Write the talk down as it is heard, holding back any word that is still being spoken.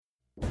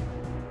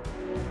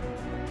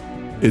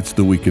It's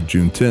the week of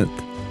June 10th.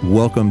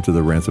 Welcome to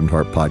the Ransomed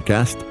Heart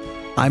Podcast.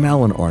 I'm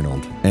Alan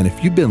Arnold, and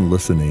if you've been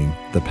listening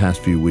the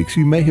past few weeks,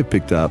 you may have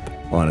picked up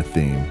on a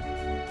theme.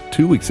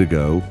 2 weeks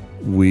ago,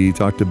 we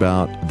talked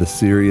about the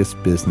serious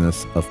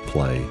business of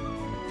play,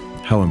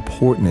 how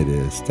important it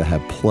is to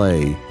have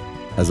play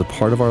as a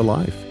part of our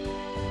life.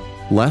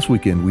 Last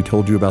weekend, we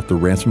told you about the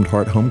Ransomed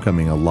Heart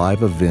Homecoming, a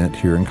live event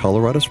here in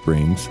Colorado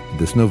Springs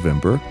this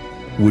November,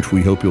 which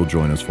we hope you'll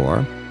join us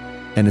for.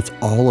 And it's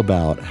all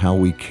about how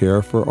we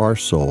care for our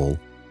soul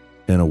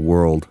in a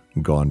world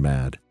gone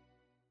mad.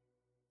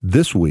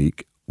 This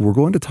week, we're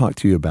going to talk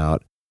to you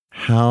about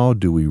how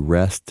do we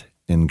rest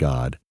in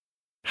God?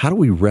 How do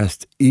we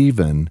rest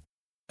even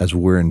as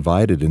we're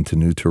invited into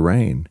new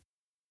terrain?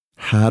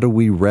 How do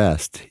we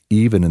rest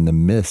even in the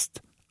midst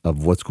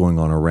of what's going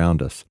on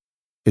around us?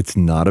 It's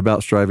not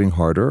about striving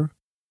harder.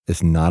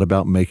 It's not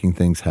about making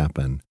things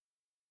happen,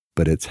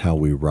 but it's how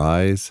we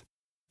rise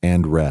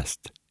and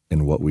rest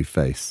in what we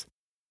face.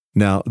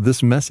 Now,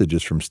 this message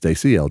is from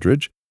Stacey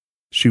Eldridge.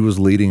 She was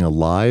leading a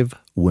live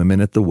Women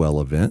at the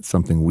Well event,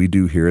 something we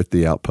do here at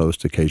the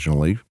Outpost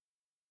occasionally.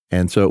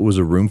 And so it was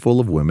a room full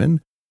of women,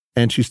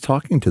 and she's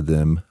talking to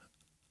them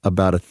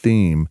about a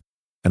theme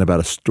and about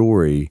a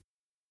story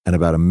and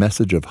about a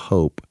message of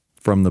hope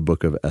from the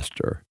book of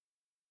Esther.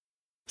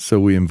 So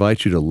we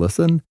invite you to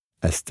listen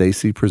as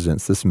Stacey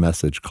presents this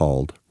message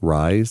called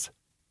Rise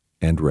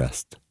and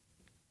Rest.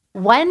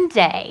 One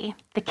day,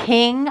 the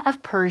king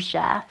of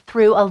Persia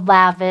threw a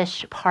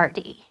lavish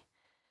party.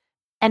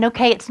 And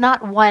okay, it's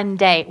not one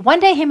day. One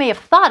day he may have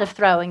thought of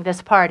throwing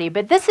this party,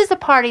 but this is a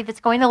party that's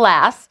going to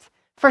last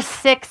for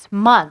 6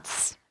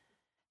 months.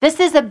 This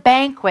is a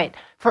banquet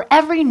for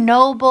every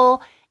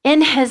noble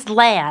in his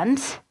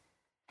land.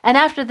 And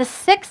after the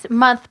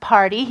 6-month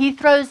party, he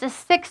throws a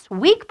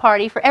 6-week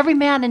party for every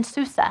man in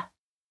Susa.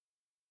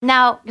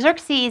 Now,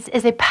 Xerxes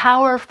is a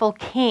powerful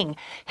king.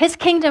 His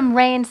kingdom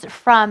reigns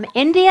from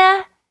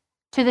India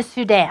to the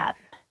Sudan.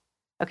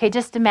 Okay,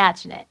 just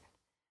imagine it.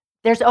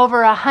 There's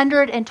over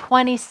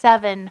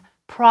 127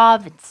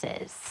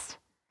 provinces.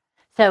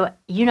 So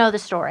you know the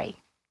story.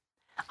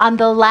 On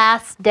the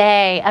last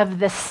day of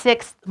the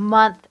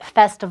 6th-month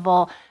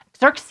festival,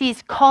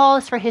 Xerxes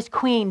calls for his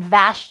queen,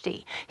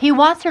 Vashti. He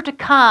wants her to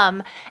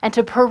come and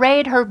to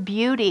parade her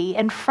beauty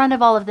in front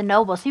of all of the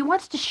nobles. He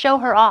wants to show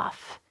her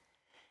off.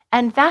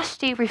 And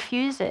Vashti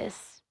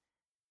refuses.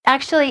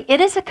 Actually,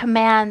 it is a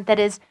command that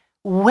is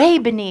way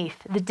beneath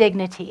the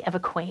dignity of a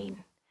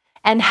queen.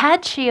 And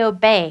had she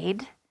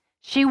obeyed,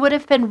 she would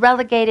have been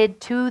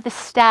relegated to the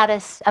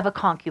status of a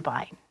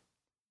concubine.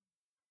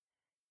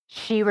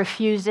 She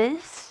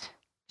refuses.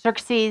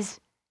 Xerxes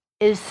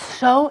is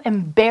so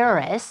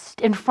embarrassed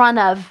in front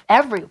of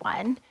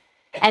everyone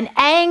and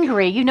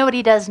angry. You know what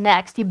he does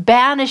next. He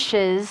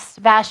banishes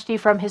Vashti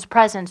from his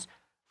presence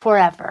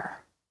forever.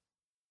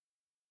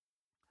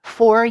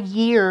 4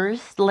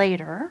 years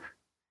later,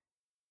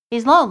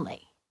 he's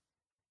lonely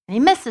and he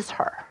misses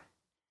her.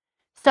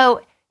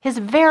 So his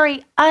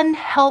very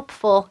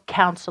unhelpful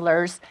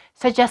counselors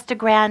suggest a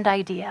grand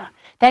idea,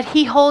 that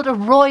he hold a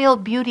royal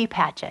beauty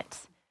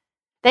pageant.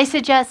 They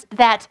suggest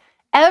that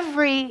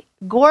every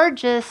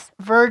gorgeous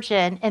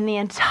virgin in the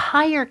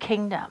entire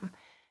kingdom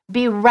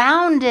be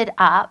rounded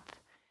up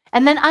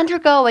and then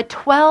undergo a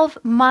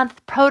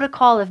 12-month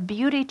protocol of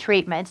beauty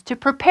treatments to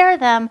prepare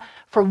them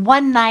for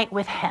one night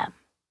with him.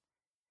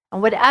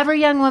 And whatever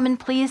young woman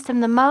pleased him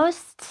the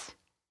most,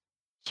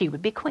 she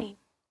would be queen.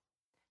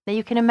 Now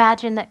you can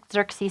imagine that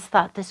Xerxes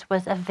thought this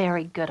was a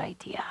very good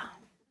idea.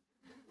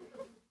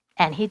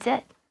 And he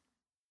did.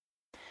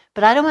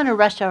 But I don't want to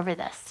rush over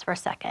this for a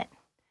second,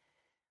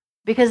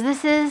 because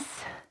this is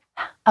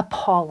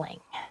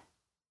appalling.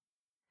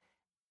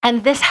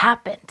 And this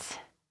happened.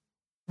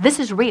 This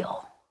is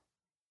real.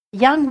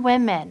 Young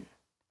women,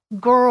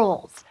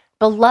 girls,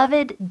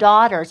 beloved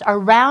daughters are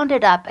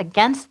rounded up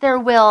against their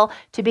will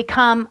to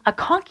become a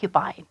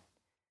concubine.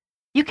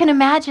 You can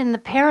imagine the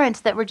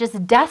parents that were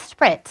just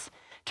desperate,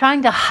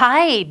 trying to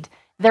hide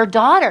their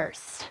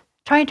daughters,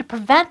 trying to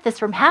prevent this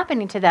from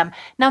happening to them.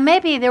 Now,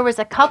 maybe there was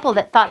a couple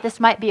that thought this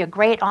might be a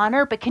great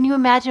honor, but can you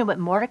imagine what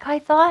Mordecai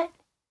thought?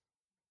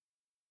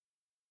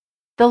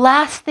 The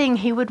last thing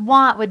he would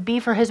want would be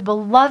for his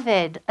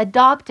beloved,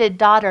 adopted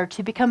daughter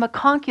to become a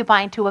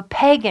concubine to a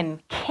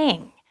pagan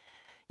king.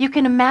 You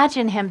can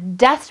imagine him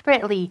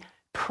desperately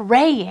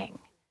praying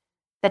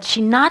that she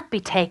not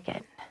be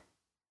taken.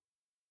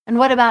 And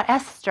what about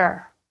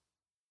Esther?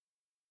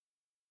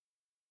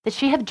 Did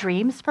she have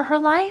dreams for her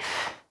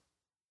life?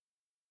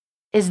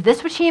 Is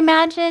this what she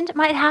imagined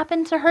might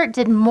happen to her?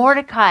 Did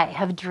Mordecai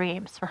have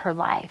dreams for her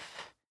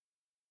life?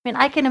 I mean,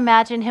 I can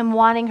imagine him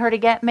wanting her to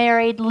get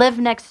married, live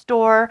next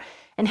door,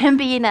 and him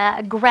being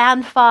a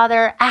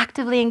grandfather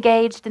actively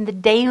engaged in the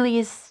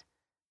dailies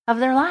of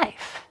their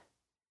life.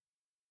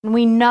 And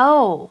we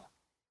know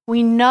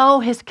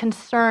his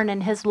concern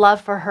and his love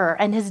for her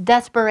and his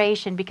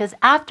desperation, because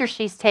after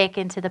she's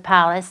taken to the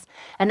palace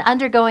and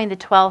undergoing the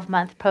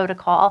 12-month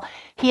protocol,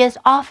 he is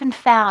often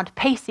found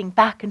pacing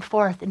back and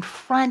forth in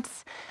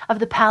front of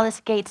the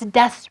palace gates,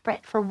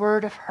 desperate for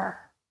word of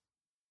her.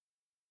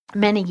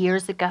 Many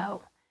years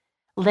ago,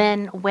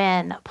 Lynn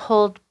Wynn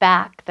pulled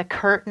back the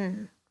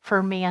curtain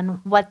for me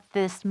on what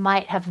this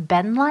might have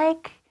been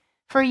like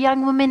for a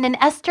young woman. And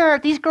Esther,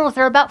 these girls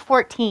are about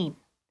 14.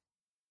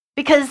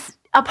 Because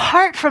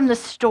apart from the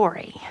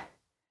story,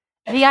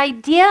 the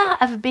idea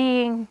of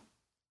being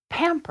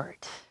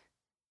pampered,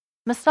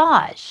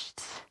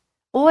 massaged,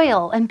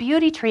 oil and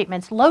beauty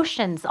treatments,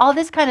 lotions, all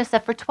this kind of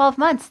stuff for 12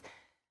 months,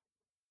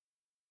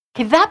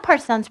 okay, that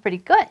part sounds pretty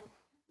good.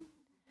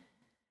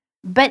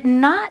 But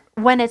not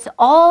when it's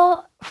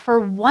all for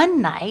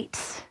one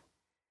night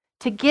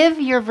to give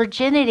your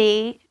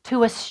virginity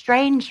to a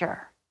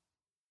stranger,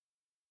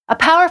 a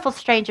powerful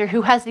stranger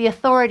who has the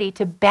authority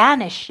to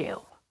banish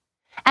you.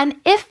 And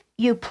if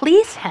you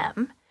please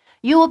him,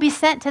 you will be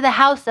sent to the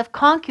house of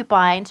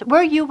concubines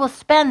where you will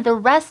spend the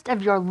rest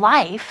of your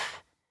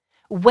life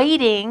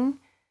waiting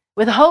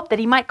with hope that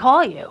he might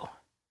call you.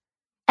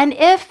 And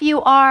if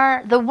you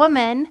are the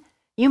woman,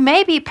 you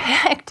may be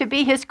picked to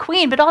be his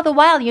queen, but all the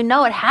while you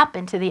know it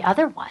happened to the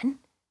other one.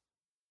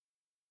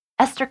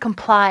 Esther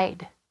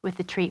complied with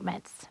the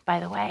treatments, by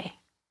the way.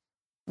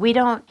 We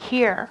don't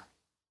hear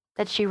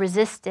that she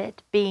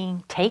resisted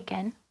being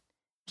taken.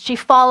 She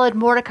followed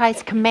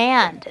Mordecai's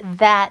command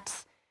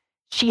that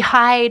she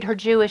hide her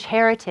Jewish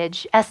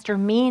heritage. Esther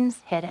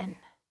means hidden.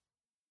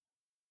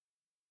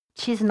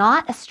 She's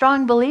not a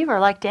strong believer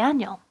like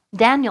Daniel.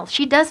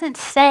 She doesn't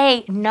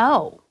say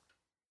no.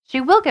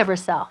 She will give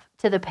herself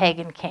to the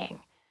pagan king.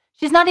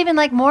 She's not even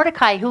like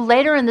Mordecai, who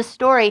later in the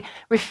story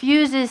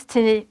refuses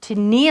to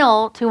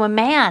kneel to a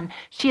man.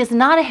 She is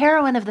not a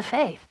heroine of the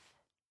faith.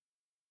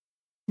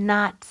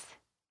 Not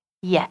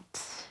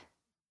yet.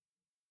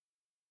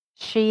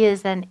 She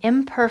is an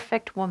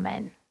imperfect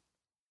woman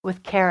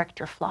with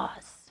character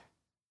flaws.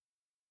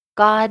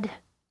 God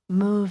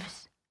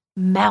moves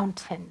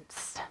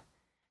mountains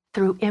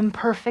through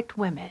imperfect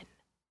women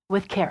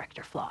with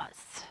character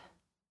flaws.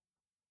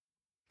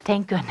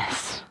 Thank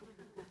goodness.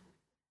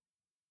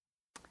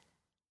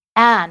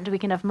 And we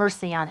can have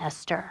mercy on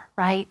Esther,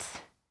 right?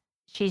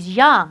 She's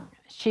young.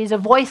 She's a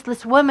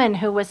voiceless woman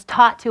who was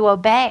taught to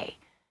obey.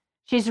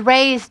 She's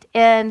raised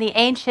in the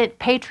ancient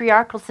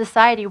patriarchal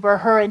society where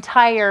her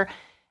entire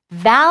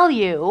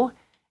value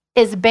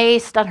is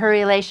based on her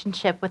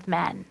relationship with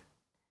men.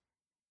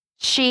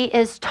 She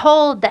is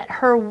told that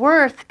her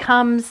worth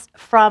comes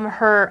from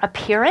her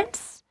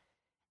appearance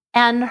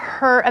and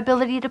her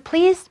ability to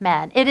please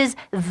men. It is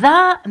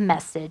the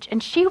message.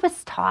 And she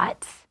was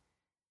taught,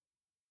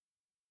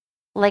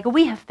 like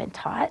we have been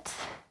taught,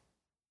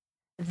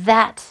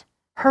 that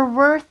her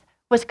worth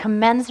was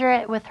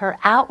commensurate with her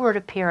outward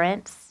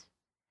appearance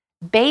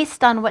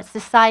based on what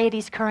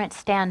society's current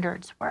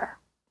standards were.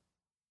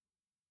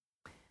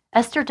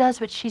 Esther does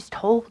what she's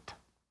told.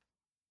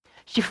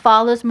 She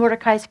follows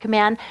Mordecai's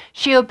command.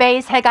 She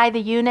obeys Haggai the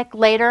eunuch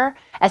later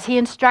as he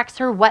instructs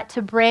her what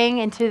to bring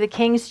into the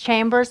king's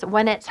chambers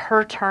when it's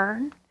her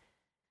turn.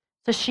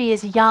 So she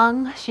is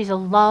young, she's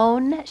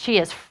alone, she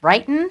is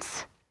frightened.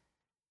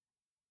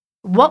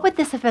 What would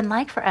this have been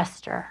like for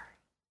Esther?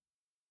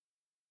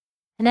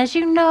 And as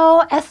you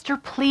know, Esther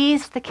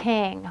pleased the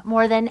king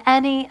more than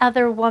any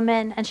other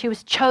woman, and she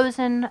was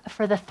chosen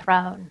for the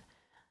throne.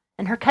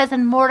 And her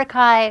cousin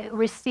Mordecai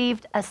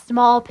received a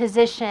small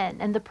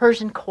position in the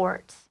Persian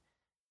court.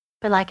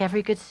 But like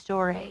every good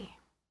story,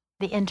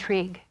 the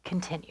intrigue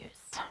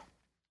continues.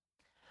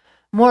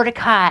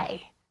 Mordecai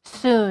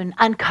soon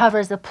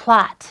uncovers a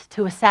plot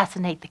to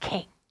assassinate the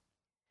king.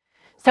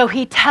 So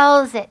he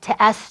tells it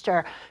to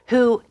Esther,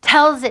 who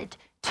tells it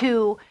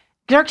to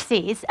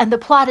Xerxes, and the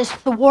plot is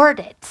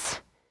thwarted.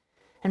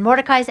 And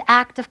Mordecai's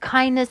act of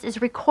kindness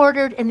is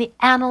recorded in the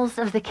annals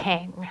of the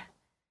king.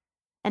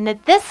 And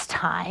at this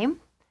time,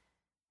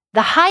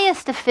 the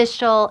highest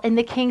official in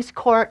the king's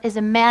court is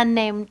a man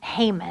named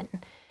Haman.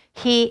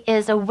 He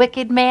is a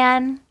wicked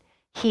man,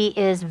 he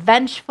is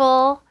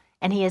vengeful,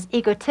 and he is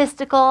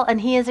egotistical,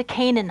 and he is a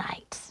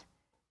Canaanite.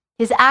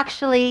 He's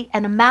actually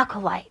an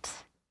Amalekite.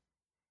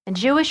 And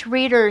Jewish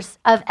readers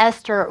of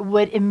Esther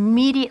would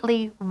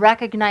immediately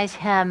recognize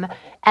him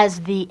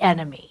as the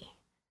enemy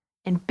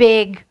in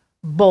big,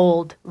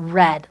 bold,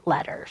 red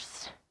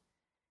letters.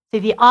 See,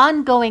 the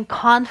ongoing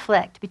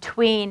conflict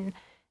between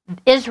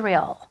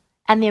Israel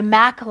and the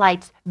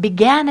Amalekites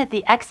began at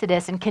the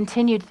Exodus and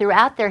continued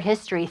throughout their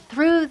history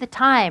through the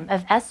time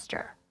of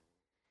Esther.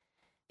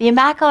 The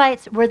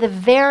Amalekites were the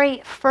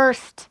very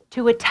first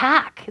to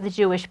attack the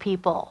Jewish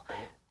people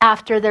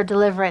after their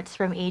deliverance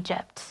from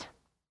Egypt.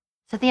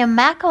 So the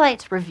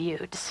Amalekites were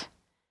viewed,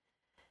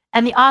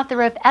 and the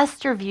author of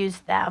Esther views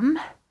them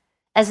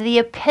as the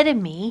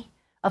epitome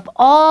of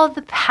all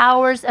the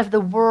powers of the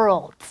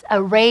world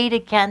arrayed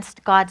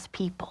against God's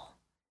people.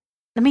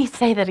 Let me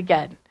say that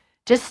again,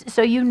 just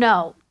so you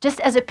know, just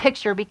as a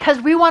picture,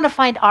 because we want to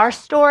find our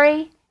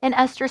story in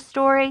Esther's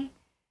story.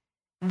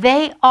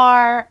 They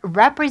are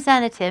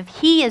representative,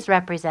 he is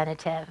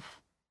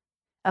representative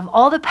of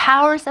all the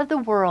powers of the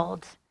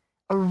world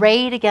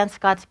arrayed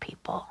against God's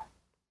people.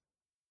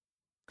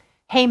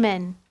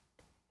 Haman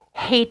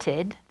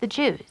hated the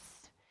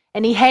Jews.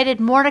 And he hated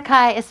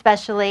Mordecai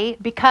especially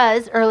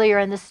because earlier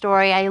in the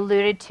story I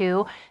alluded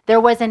to,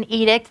 there was an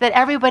edict that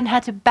everyone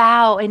had to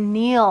bow and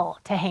kneel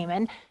to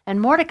Haman,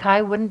 and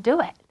Mordecai wouldn't do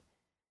it.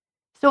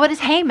 So what is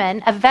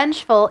Haman, a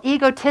vengeful,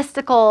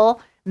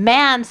 egotistical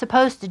man,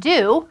 supposed to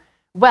do?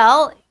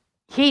 Well,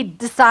 he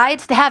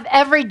decides to have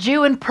every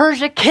Jew in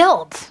Persia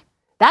killed.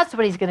 That's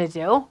what he's going to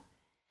do.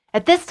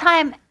 At this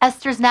time,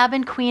 Esther's now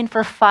been queen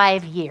for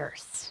 5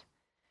 years.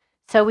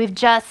 So we've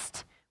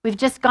just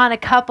gone a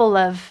couple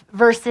of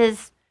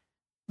verses,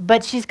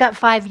 but she's got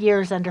 5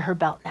 years under her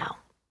belt now.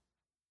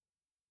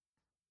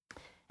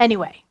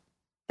 Anyway,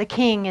 the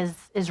king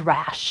is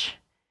rash.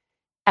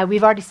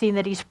 We've already seen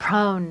that he's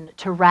prone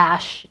to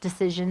rash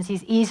decisions.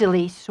 He's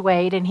easily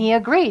swayed, and he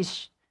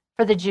agrees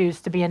for the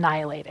Jews to be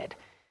annihilated.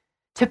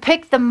 To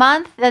pick the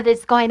month that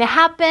it's going to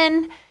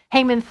happen,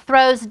 Haman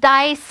throws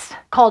dice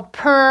called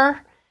Pur,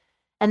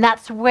 and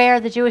that's where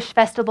the Jewish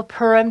festival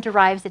Purim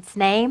derives its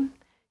name.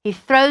 He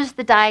throws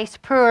the dice,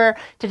 Pur,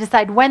 to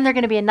decide when they're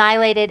going to be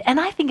annihilated, and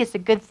I think it's a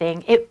good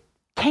thing. It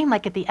came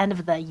like at the end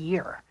of the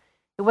year.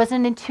 It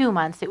wasn't in 2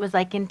 months. It was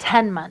like in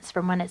 10 months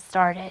from when it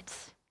started.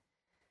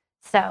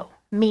 So,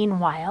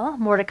 meanwhile,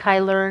 Mordecai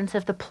learns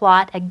of the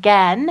plot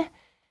again,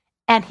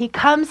 and he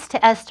comes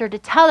to Esther to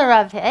tell her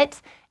of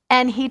it,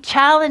 and he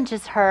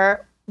challenges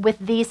her with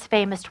these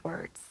famous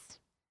words.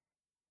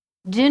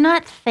 Do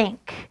not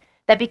think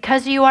that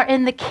because you are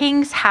in the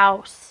king's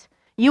house,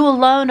 you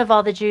alone of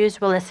all the Jews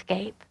will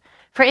escape.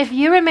 For if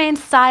you remain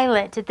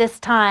silent at this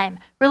time,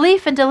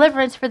 relief and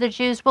deliverance for the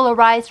Jews will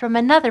arise from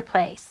another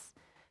place,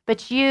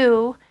 but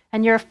you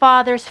and your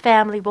father's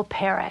family will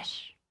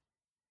perish.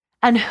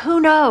 And who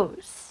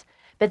knows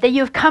but that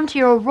you have come to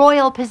your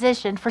royal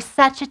position for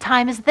such a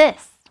time as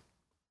this?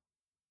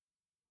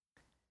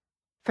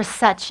 For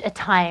such a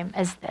time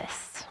as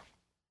this.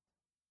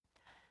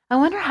 I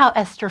wonder how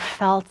Esther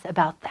felt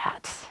about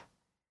that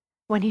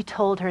when he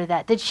told her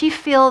that. Did she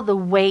feel the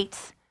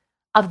weight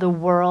of the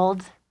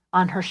world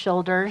on her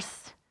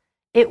shoulders?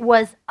 It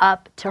was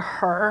up to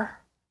her.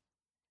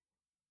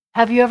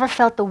 Have you ever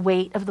felt the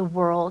weight of the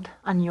world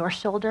on your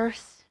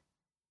shoulders?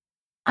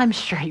 I'm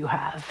sure you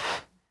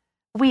have.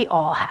 We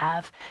all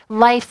have.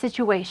 Life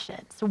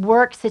situations,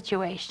 work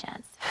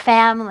situations,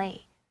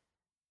 family,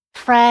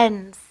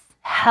 friends,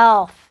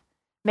 health,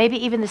 maybe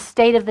even the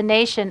state of the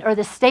nation or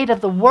the state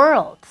of the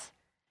world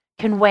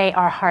can weigh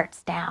our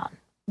hearts down.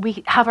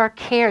 We have our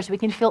cares. We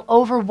can feel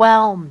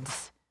overwhelmed,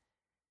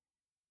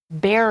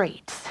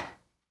 buried.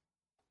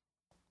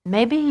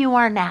 Maybe you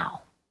are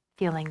now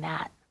feeling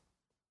that.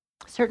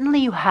 Certainly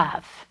you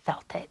have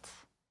felt it.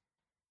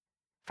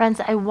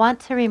 Friends, I want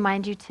to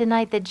remind you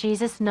tonight that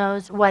Jesus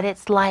knows what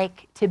it's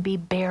like to be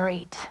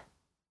buried.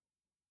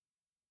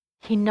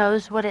 He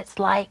knows what it's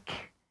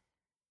like.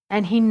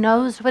 And he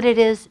knows what it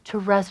is to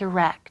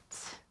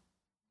resurrect.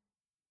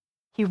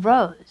 He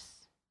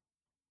rose.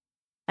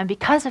 And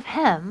because of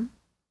him,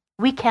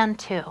 we can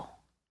too.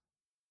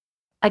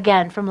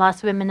 Again, from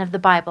Lost Women of the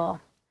Bible.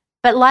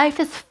 But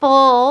life is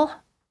full,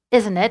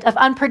 isn't it, of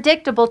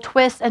unpredictable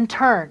twists and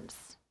turns.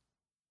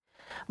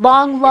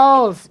 Long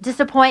lulls,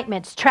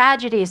 disappointments,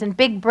 tragedies, and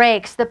big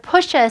breaks that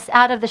push us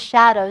out of the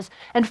shadows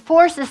and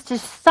force us to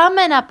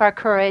summon up our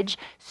courage,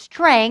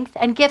 strength,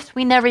 and gifts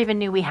we never even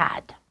knew we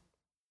had.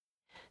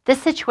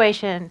 This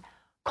situation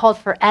called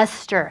for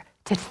Esther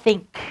to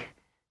think,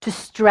 to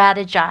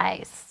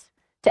strategize,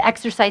 to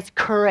exercise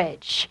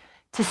courage,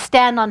 to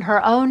stand on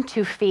her own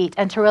 2 feet,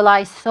 and to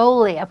rely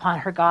solely upon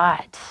her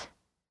God.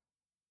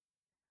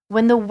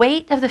 When the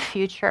weight of the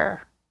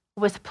future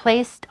was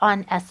placed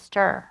on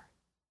Esther,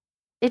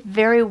 it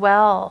very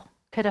well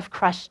could have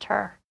crushed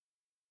her.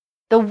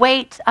 The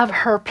weight of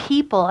her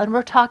people, and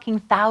we're talking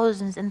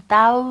thousands and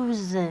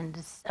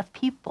thousands of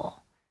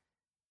people,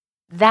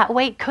 that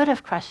weight could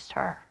have crushed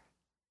her.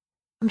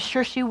 I'm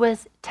sure she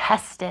was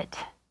tested.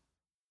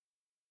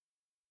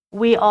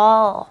 We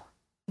all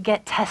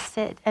get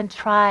tested and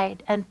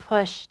tried and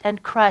pushed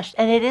and crushed.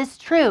 And it is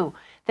true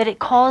that it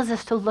calls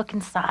us to look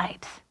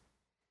inside.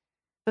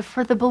 But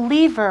for the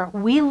believer,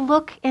 we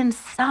look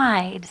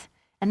inside,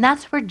 and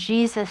that's where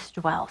Jesus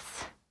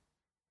dwells.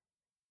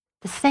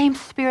 The same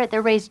Spirit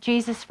that raised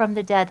Jesus from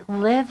the dead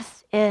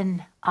lives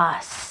in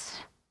us.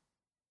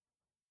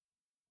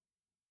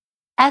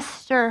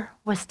 Esther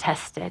was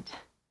tested.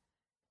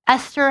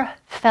 Esther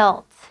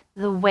felt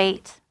the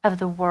weight of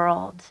the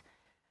world.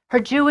 Her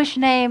Jewish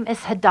name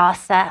is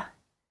Hadassah.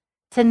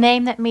 It's a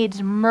name that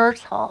means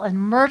myrtle, and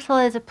myrtle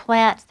is a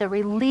plant that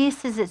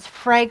releases its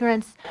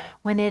fragrance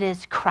when it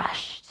is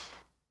crushed.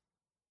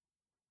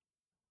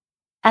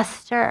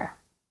 Esther,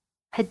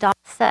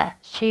 Hadassah,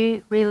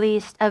 she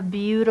released a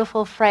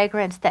beautiful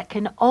fragrance that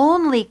can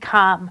only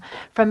come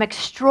from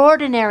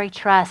extraordinary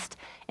trust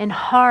in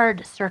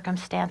hard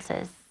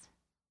circumstances.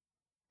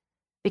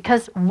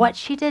 Because what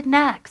she did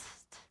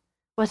next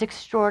was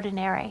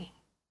extraordinary.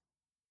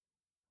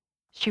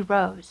 She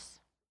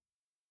rose.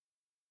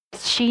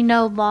 She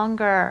no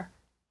longer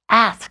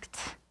asked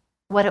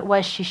what it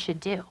was she should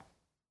do.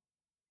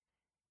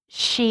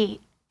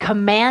 She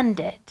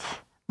commanded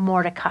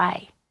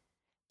Mordecai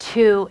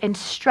to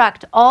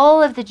instruct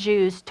all of the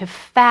Jews to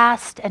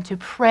fast and to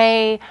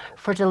pray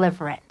for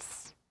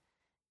deliverance.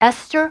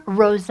 Esther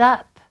rose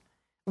up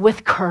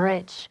with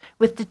courage,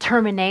 with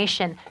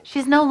determination.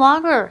 She's no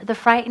longer the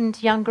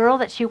frightened young girl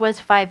that she was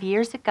 5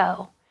 years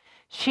ago.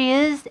 She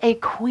is a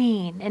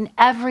queen in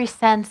every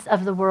sense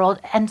of the world.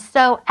 And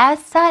so,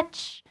 as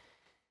such,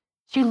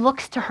 she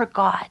looks to her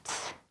God.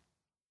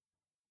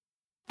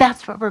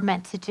 That's what we're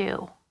meant to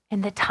do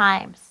in the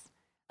times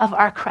of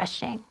our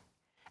crushing.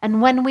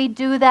 And when we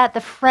do that,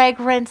 the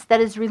fragrance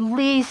that is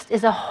released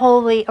is a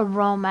holy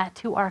aroma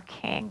to our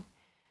King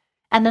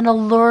and an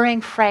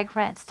alluring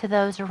fragrance to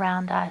those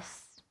around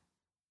us.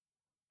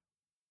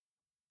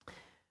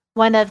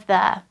 One of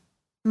the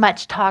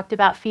much talked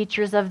about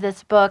features of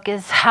this book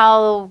is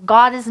how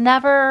God is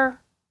never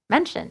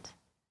mentioned,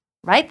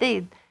 right?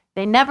 They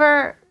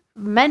never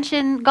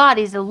mention God.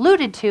 He's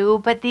alluded to,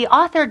 but the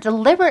author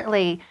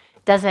deliberately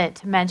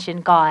doesn't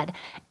mention God.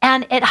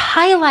 And it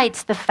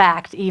highlights the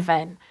fact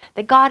even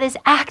that God is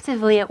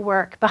actively at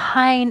work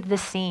behind the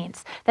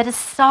scenes, that his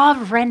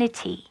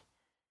sovereignty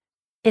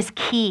is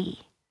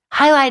key,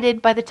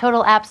 highlighted by the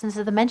total absence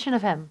of the mention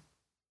of him.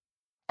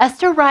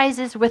 Esther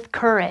rises with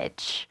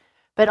courage,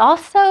 but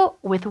also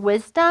with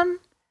wisdom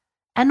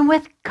and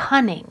with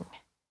cunning.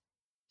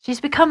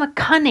 She's become a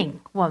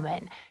cunning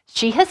woman.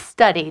 She has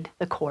studied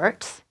the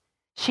court.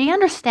 She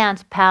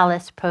understands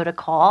palace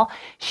protocol.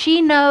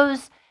 She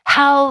knows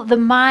how the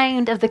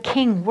mind of the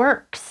king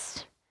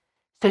works.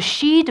 So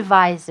she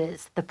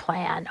devises the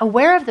plan,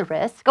 aware of the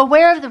risk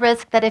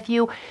that if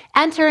you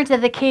enter into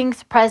the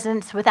king's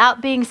presence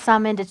without being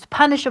summoned, it's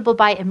punishable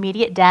by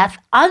immediate death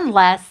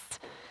unless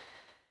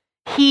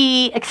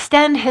he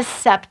extend his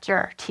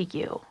scepter to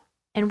you,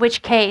 in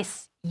which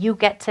case you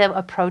get to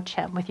approach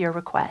him with your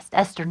request.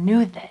 Esther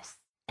knew this,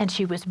 and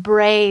she was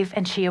brave,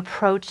 and she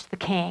approached the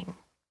king.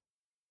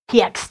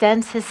 He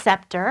extends his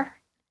scepter.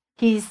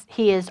 He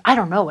is, I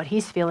don't know what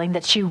he's feeling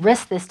that she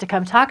risked this to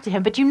come talk to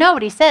him, but you know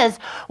what he says,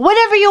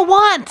 whatever you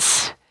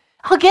want,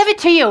 I'll give it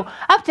to you,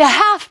 up to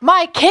half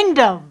my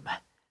kingdom,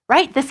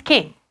 right? This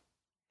king.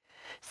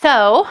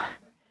 So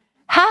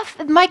half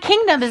of my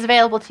kingdom is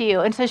available to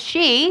you. And so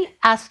she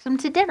asks him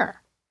to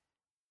dinner.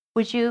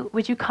 Would you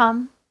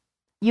come,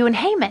 you and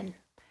Haman,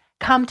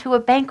 come to a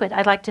banquet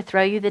I'd like to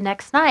throw you the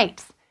next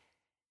night?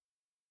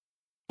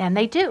 And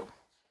they do.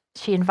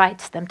 She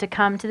invites them to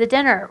come to the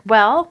dinner.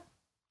 Well,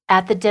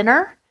 at the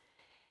dinner,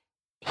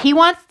 he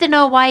wants to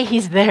know why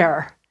he's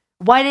there.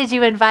 Why did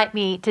you invite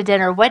me to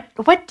dinner?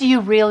 What do you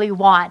really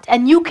want?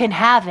 And you can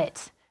have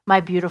it,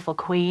 my beautiful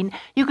queen.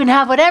 You can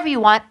have whatever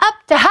you want, up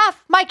to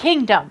half my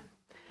kingdom.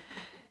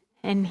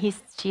 And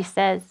she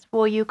says,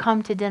 will you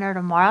come to dinner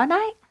tomorrow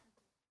night?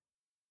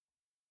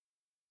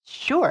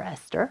 Sure,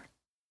 Esther.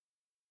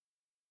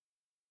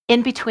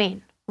 In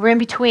between. We're in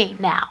between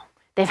now.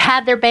 They've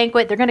had their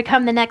banquet. They're going to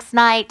come the next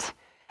night.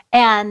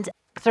 And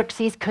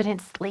Xerxes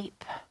couldn't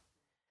sleep.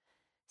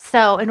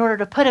 So in order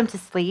to put him to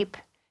sleep,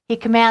 he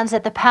commands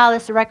that the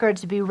palace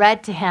records be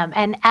read to him.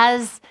 And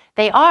as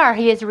they are,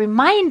 he is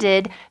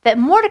reminded that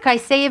Mordecai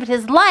saved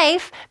his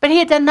life, but he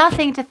had done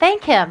nothing to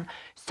thank him.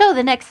 So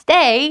the next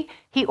day,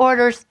 he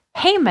orders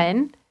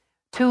Haman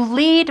to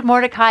lead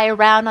Mordecai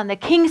around on the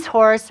king's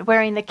horse,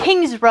 wearing the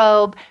king's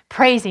robe,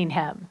 praising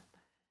him,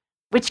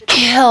 which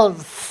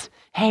kills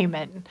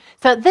Haman.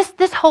 So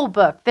this whole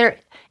book,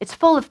 it's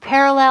full of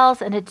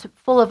parallels and it's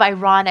full of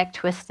ironic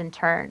twists and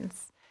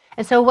turns.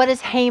 And so what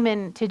is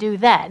Haman to do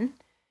then,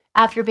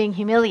 after being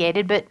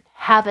humiliated, but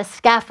have a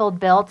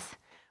scaffold built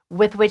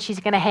with which he's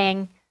going to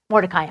hang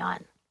Mordecai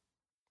on?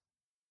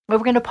 But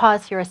we're going to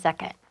pause here a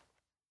second.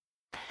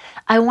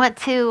 I want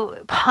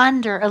to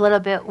ponder a little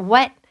bit,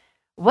 what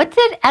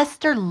did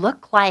Esther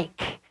look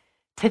like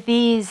to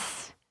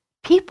these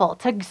people,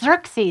 to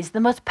Xerxes, the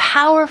most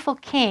powerful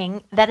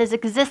king that has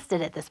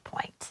existed at this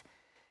point?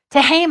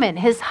 To Haman,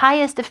 his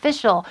highest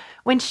official,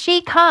 when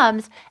she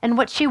comes and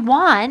what she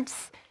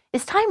wants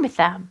is time with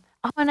them.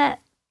 I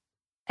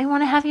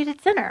want to have you to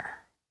dinner.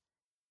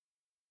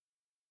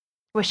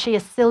 Was she a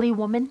silly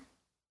woman?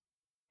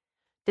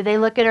 Did they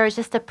look at her as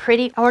just a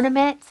pretty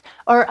ornament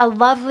or a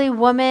lovely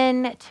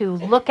woman to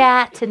look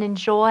at and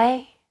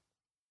enjoy?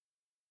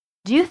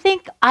 Do you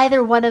think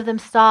either one of them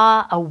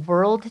saw a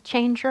world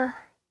changer,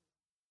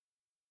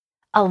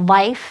 a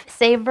life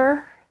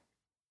saver,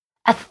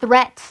 a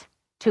threat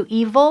to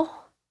evil,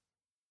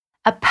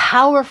 a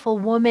powerful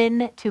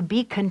woman to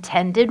be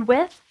contended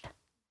with,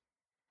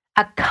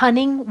 a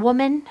cunning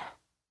woman?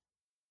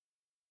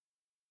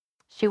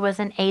 She was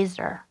an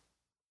Azer.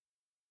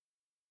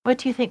 What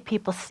do you think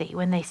people see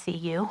when they see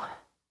you?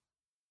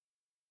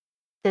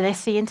 Do they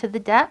see into the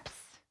depths?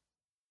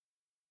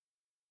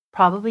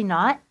 Probably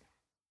not.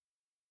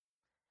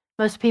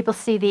 Most people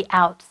see the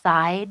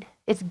outside.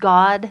 It's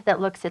God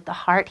that looks at the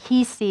heart.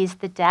 He sees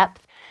the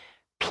depth.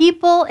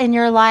 People in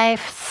your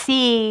life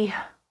see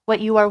what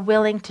you are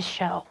willing to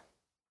show.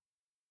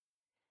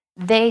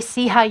 They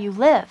see how you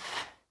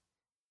live.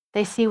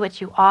 They see what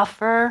you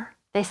offer.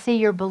 They see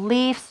your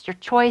beliefs, your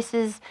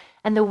choices,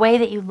 and the way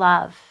that you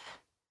love.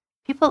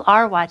 People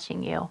are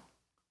watching you.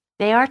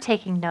 They are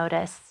taking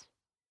notice.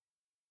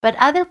 But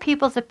other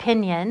people's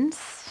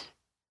opinions,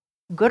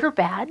 good or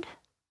bad,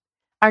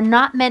 are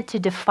not meant to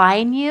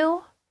define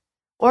you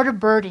or to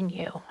burden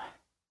you.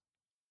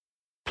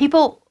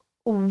 People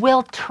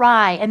will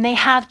try, and they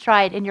have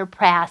tried in your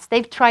past.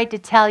 They've tried to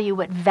tell you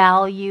what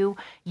value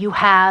you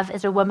have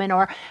as a woman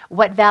or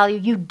what value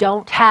you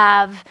don't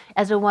have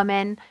as a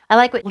woman. I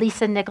like what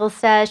Lisa Nichols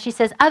says. She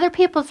says, other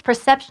people's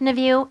perception of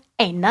you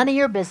ain't none of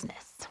your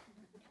business.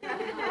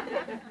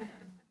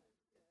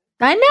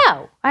 I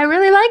know. I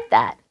really like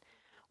that.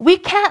 We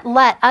can't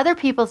let other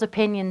people's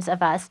opinions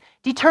of us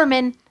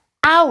determine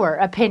our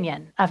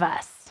opinion of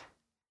us.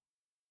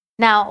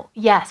 Now,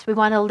 yes, we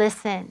want to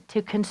listen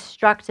to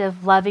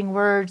constructive, loving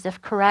words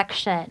of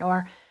correction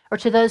or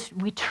to those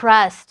we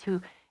trust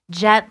who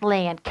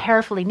gently and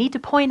carefully need to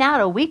point out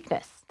a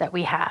weakness that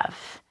we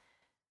have.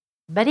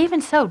 But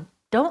even so,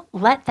 don't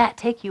let that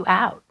take you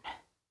out.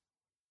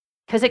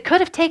 Because it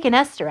could have taken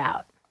Esther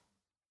out.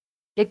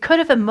 It could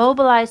have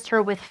immobilized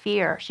her with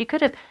fear. She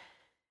could have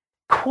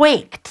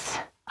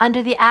quaked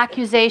under the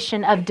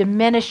accusation of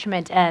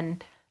diminishment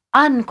and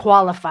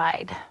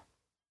unqualified.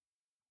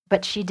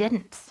 But she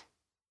didn't.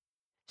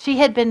 She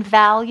had been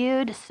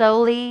valued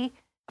solely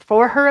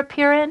for her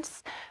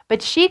appearance,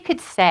 but she could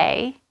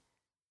say,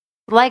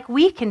 like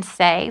we can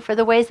say for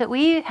the ways that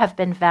we have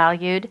been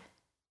valued,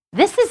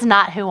 this is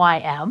not who I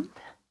am.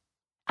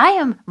 I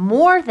am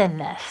more than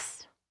this.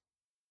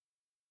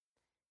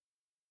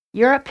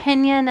 Your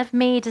opinion of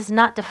me does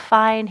not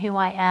define who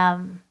I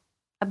am.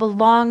 I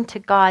belong to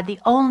God. The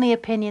only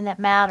opinion that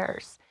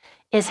matters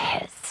is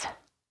His.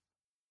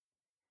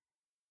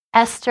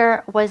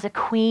 Esther was a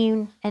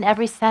queen in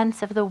every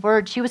sense of the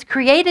word. She was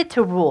created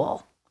to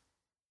rule.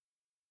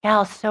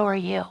 Gals, so are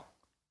you.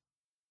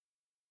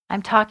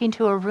 I'm talking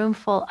to a room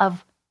full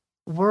of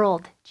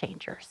world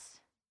changers,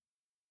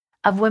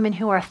 of women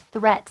who are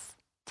threats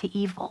to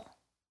evil,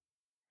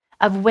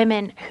 of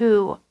women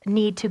who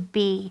need to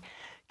be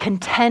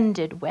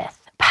contended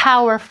with,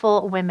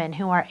 powerful women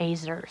who are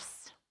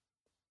Azers.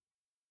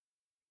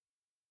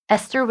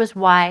 Esther was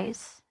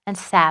wise and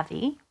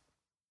savvy.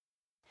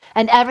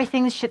 And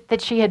everything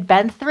that she had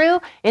been through,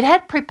 it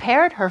had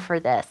prepared her for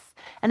this.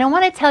 And I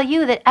want to tell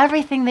you that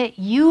everything that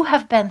you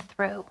have been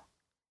through,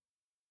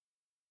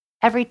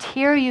 every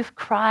tear you've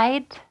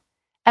cried,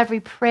 every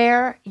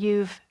prayer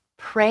you've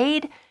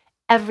prayed,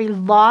 every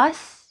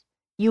loss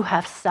you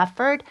have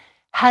suffered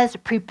has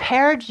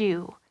prepared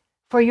you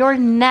for your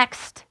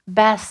next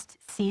best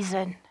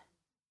season,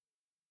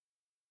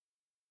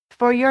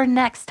 for your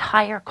next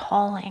higher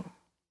calling.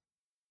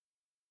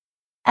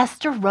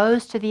 Esther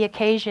rose to the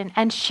occasion,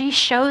 and she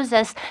shows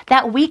us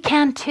that we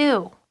can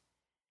too.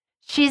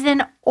 She's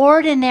an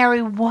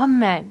ordinary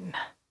woman.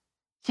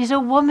 She's a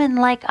woman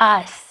like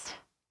us.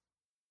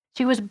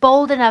 She was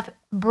bold enough,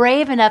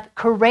 brave enough,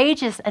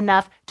 courageous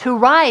enough to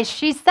rise.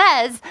 She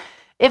says,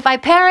 if I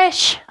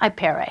perish, I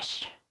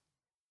perish.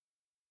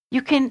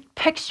 You can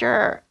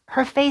picture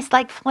her face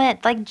like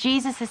flint, like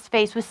Jesus'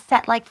 face was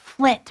set like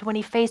flint when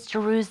he faced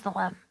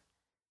Jerusalem.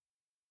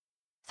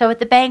 So at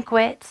the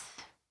banquet,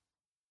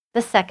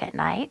 the second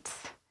night,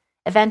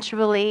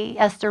 eventually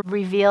Esther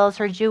reveals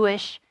her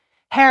Jewish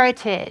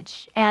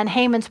heritage and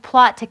Haman's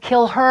plot to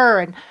kill her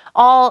and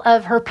all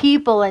of her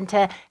people and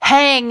to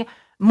hang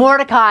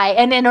Mordecai.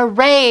 And in a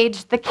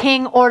rage, the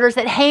king orders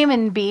that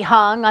Haman be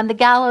hung on the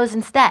gallows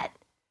instead.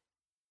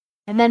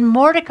 And then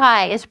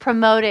Mordecai is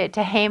promoted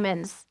to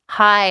Haman's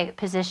high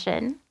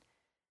position.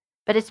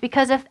 But it's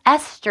because of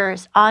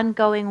Esther's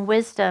ongoing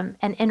wisdom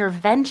and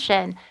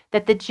intervention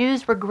that the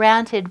Jews were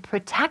granted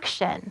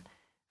protection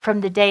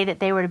from the day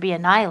that they were to be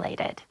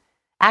annihilated.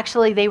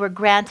 Actually, they were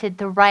granted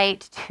the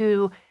right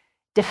to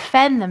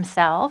defend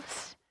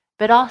themselves,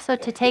 but also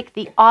to take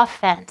the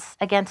offense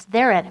against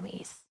their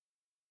enemies.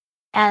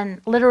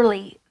 And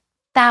literally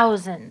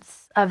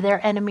thousands of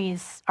their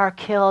enemies are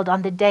killed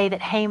on the day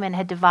that Haman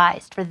had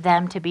devised for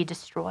them to be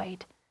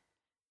destroyed.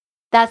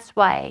 That's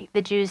why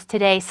the Jews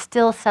today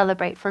still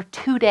celebrate for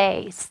 2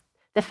 days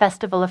the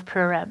festival of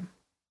Purim.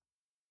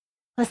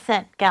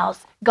 Listen,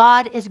 gals,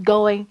 God is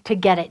going to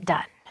get it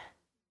done.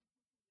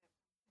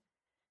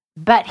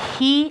 But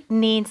he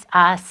needs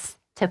us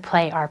to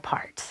play our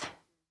part.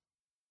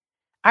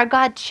 Our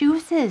God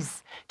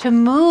chooses to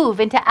move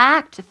and to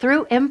act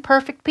through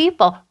imperfect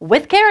people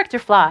with character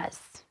flaws.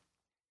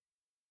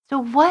 So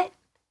what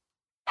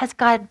has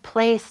God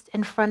placed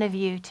in front of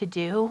you to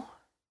do?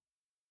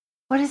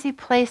 What has he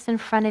placed in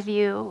front of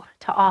you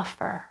to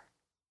offer?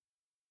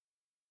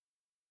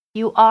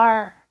 You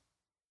are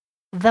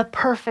the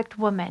perfect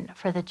woman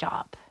for the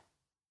job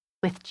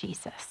with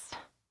Jesus.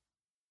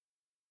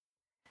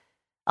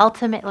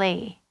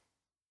 Ultimately,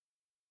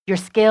 your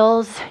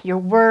skills, your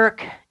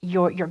work,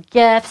 your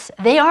gifts,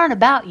 they aren't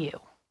about you.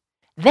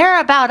 They're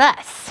about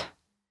us.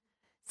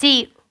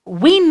 See,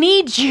 we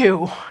need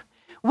you.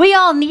 We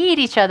all need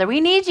each other.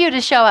 We need you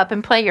to show up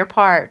and play your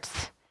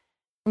parts.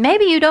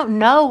 Maybe you don't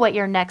know what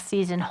your next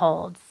season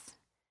holds.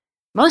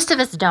 Most of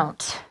us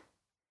don't.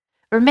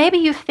 Or maybe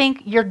you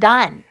think you're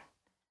done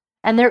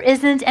and there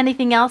isn't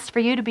anything else for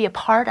you to be a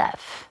part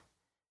of.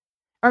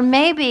 Or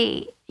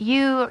maybe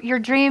your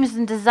dreams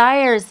and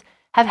desires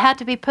have had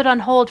to be put on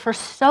hold for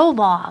so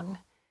long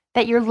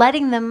that you're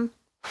letting them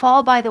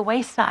fall by the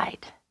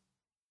wayside.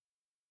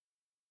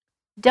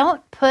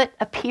 Don't put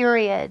a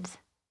period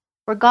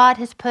where God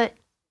has put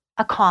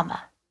a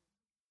comma.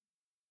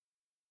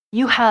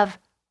 You have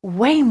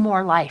way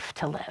more life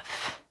to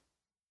live.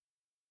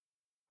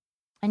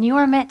 And you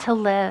are meant to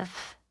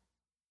live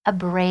a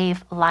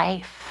brave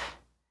life.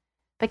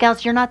 But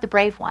gals, you're not the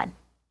brave one.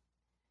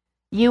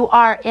 You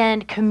are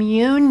in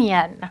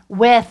communion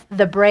with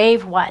the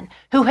brave one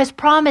who has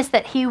promised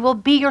that he will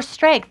be your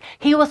strength.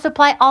 He will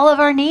supply all of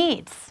our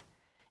needs.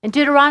 In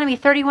Deuteronomy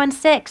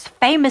 31:6,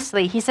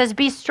 famously, he says,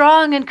 "Be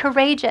strong and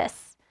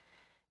courageous.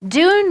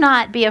 Do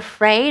not be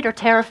afraid or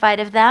terrified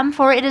of them,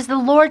 for it is the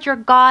Lord your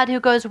God who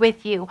goes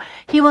with you.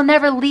 He will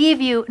never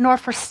leave you nor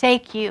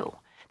forsake you."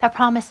 That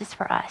promise is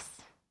for us.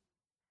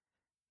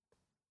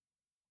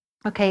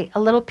 Okay,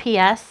 a little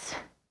PS.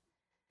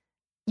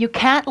 You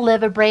can't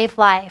live a brave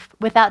life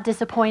without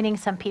disappointing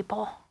some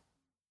people.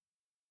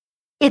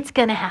 It's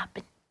going to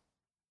happen.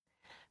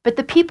 But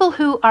the people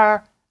who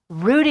are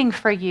rooting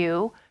for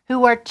you,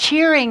 who are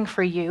cheering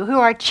for you, who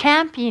are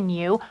championing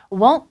you,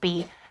 won't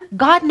be.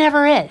 God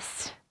never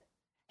is.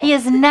 He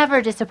is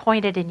never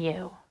disappointed in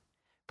you.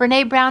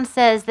 Brené Brown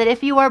says that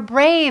if you are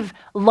brave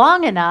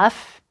long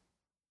enough,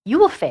 you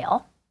will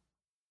fail.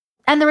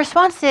 And the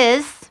response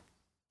is,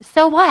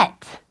 so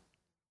what?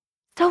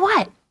 So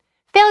what?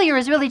 Failure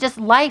is really just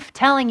life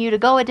telling you to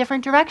go a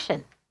different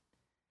direction.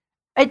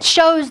 It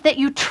shows that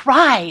you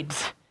tried.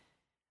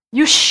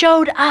 You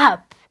showed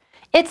up.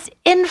 It's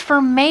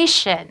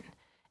information.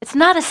 It's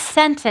not a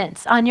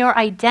sentence on your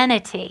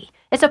identity.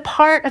 It's a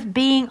part of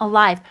being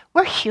alive.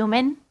 We're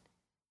human.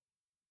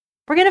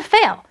 We're going to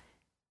fail.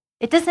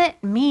 It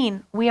doesn't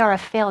mean we are a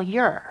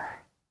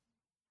failure.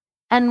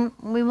 And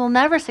we will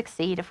never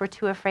succeed if we're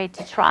too afraid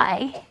to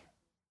try.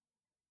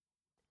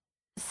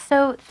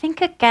 So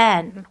think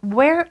again,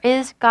 where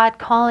is God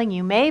calling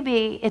you?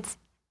 Maybe it's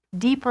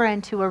deeper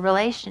into a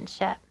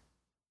relationship.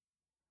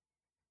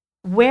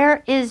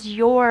 Where is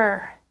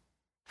your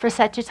for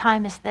such a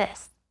time as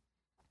this?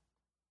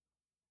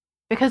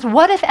 Because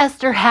what if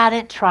Esther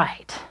hadn't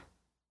tried?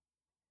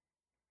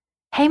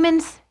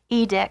 Haman's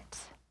edict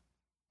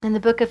in the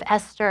book of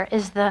Esther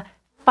is the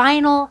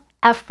final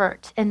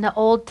effort in the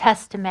Old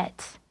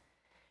Testament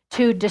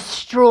to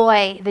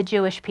destroy the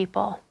Jewish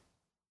people.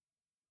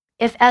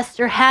 If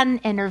Esther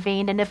hadn't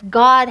intervened and if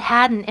God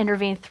hadn't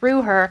intervened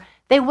through her,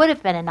 they would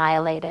have been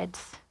annihilated.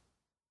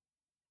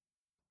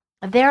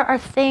 There are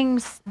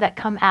things that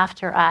come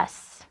after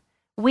us.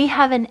 We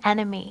have an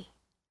enemy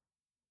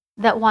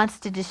that wants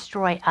to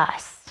destroy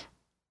us,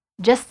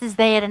 just as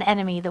they had an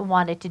enemy that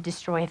wanted to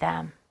destroy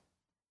them.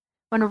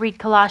 I want to read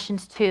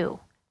Colossians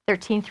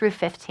 2:13 through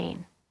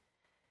 15.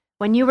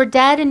 When you were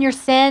dead in your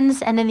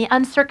sins and in the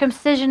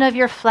uncircumcision of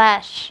your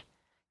flesh,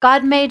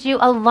 God made you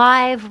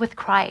alive with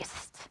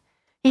Christ.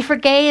 He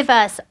forgave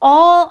us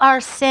all our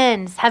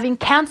sins, having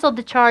canceled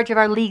the charge of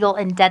our legal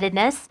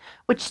indebtedness,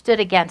 which stood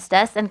against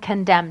us and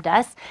condemned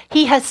us.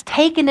 He has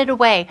taken it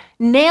away,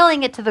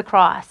 nailing it to the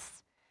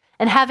cross.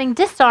 And having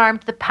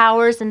disarmed the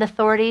powers and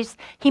authorities,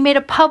 he made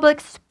a public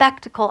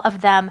spectacle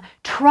of them,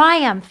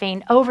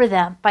 triumphing over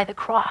them by the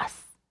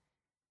cross.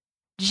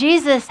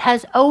 Jesus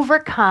has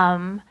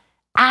overcome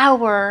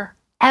our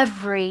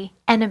every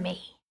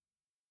enemy.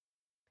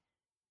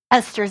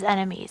 Esther's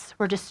enemies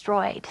were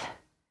destroyed.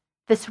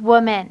 This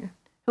woman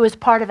who was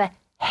part of a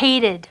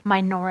hated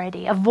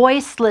minority, a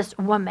voiceless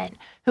woman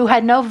who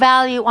had no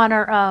value on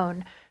her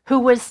own, who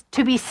was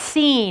to be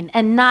seen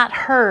and not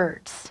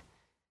heard.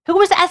 Who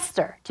was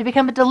Esther to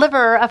become a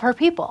deliverer of her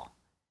people?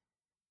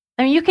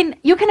 I mean,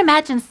 you can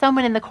imagine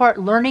someone in the court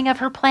learning of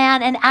her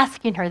plan and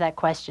asking her that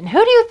question.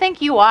 Who do you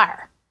think you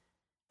are?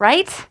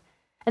 Right?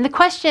 And the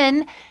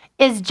question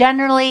is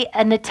generally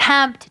an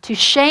attempt to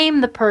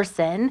shame the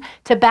person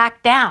to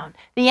back down.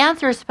 The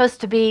answer is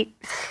supposed to be,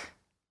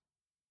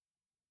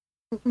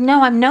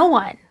 no, I'm no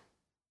one.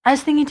 I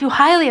was thinking too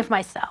highly of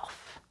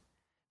myself.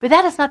 But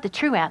that is not the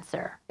true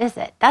answer, is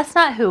it? That's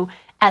not who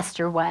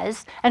Esther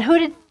was. And who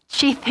did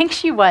she think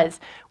she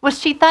was? Well,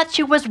 she thought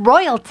she was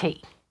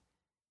royalty.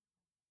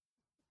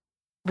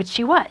 But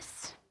she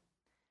was.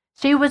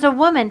 She was a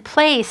woman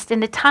placed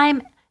in a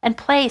time and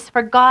place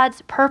for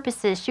God's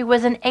purposes. She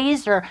was an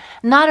Ezer,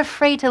 not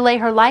afraid to lay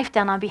her life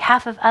down on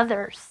behalf of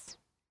others.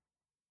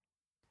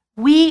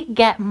 We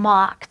get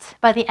mocked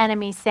by the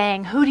enemy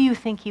saying, who do you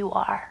think you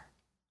are?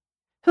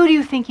 Who do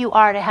you think you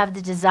are to have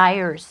the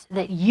desires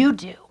that you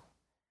do,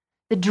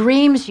 the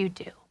dreams you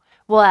do?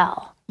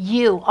 Well,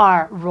 you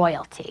are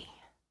royalty.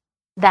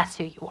 That's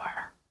who you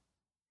are.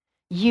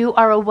 You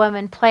are a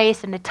woman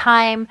placed in a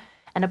time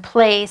and a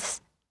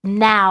place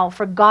now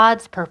for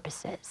God's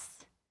purposes.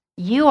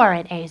 You are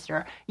an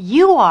Ezer.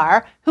 You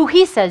are who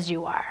he says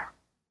you are.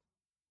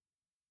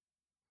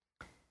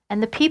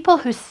 And the people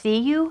who see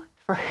you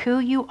for who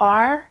you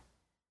are,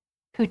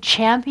 who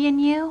champion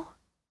you,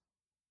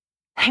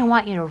 they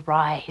want you to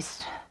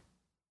rise.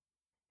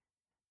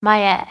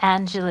 Maya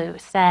Angelou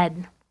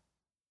said,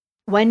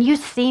 when you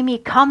see me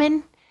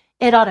coming,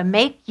 it ought to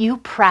make you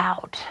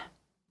proud.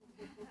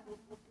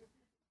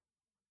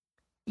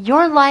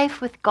 Your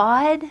life with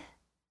God,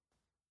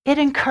 it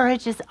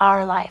encourages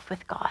our life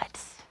with God.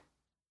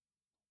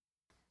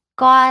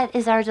 God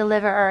is our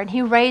deliverer, and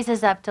he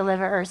raises up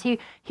deliverers.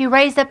 He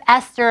raised up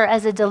Esther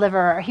as a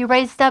deliverer. He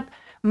raised up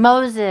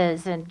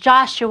Moses and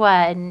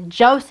Joshua and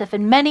Joseph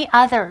and many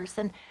others.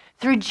 And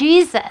through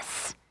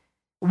Jesus,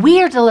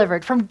 we are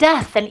delivered from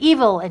death and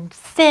evil and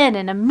sin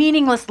and a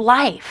meaningless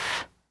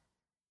life.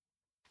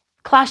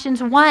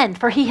 Colossians 1,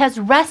 for he has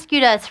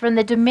rescued us from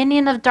the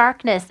dominion of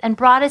darkness and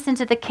brought us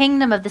into the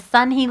kingdom of the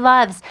Son he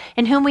loves,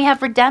 in whom we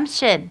have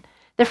redemption,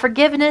 the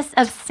forgiveness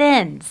of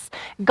sins.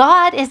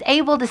 God is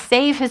able to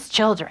save his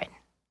children.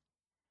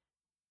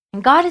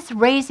 And God is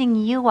raising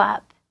you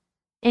up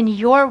in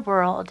your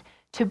world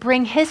to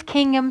bring his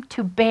kingdom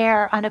to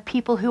bear on a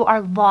people who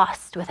are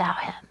lost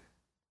without him.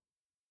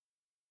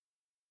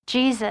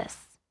 Jesus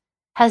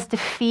has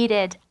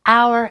defeated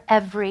our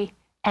every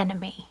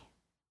enemy.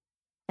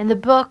 In the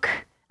book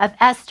of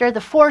Esther,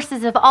 the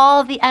forces of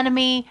all the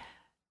enemy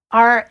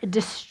are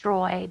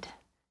destroyed.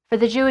 For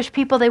the Jewish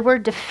people, they were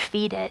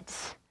defeated.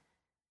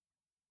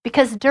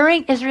 Because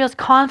during Israel's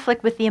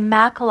conflict with the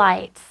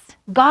Amalekites,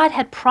 God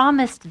had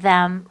promised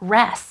them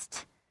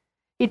rest.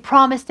 He'd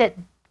promised it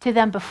to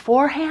them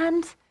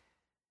beforehand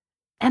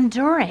and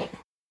during.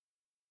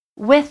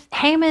 With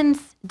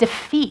Haman's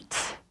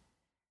defeat,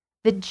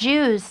 the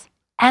Jews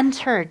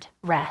entered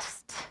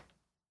rest.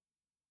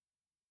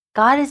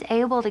 God is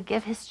able to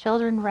give his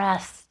children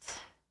rest.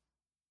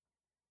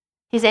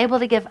 He's able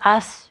to give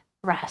us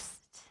rest.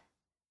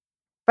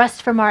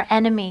 Rest from our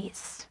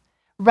enemies.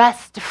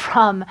 Rest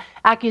from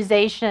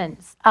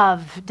accusations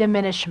of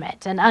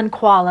diminishment and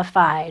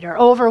unqualified or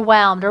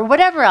overwhelmed or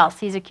whatever else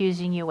he's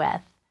accusing you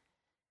with.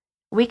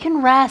 We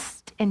can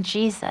rest in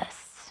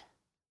Jesus.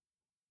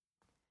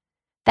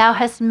 Thou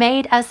hast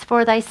made us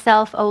for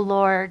thyself, O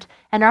Lord,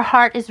 and our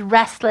heart is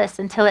restless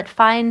until it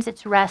finds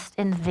its rest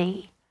in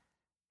thee,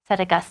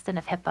 said Augustine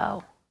of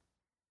Hippo.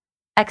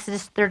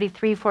 Exodus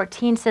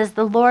 33:14 says,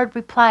 the Lord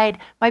replied,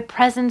 my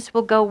presence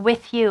will go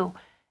with you,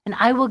 and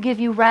I will give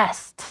you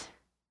rest.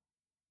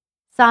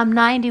 Psalm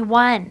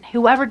 91,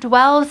 whoever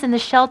dwells in the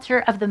shelter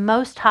of the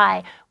Most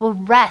High will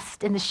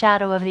rest in the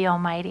shadow of the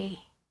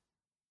Almighty.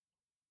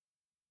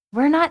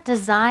 We're not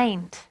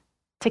designed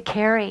to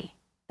carry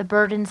the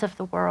burdens of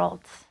the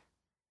world,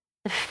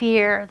 the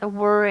fear, the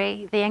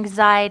worry, the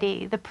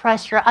anxiety, the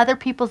pressure, other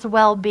people's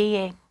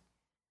well-being,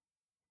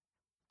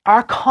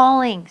 our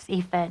callings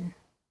even.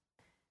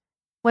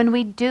 When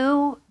we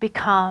do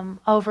become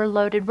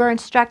overloaded, we're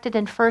instructed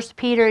in 1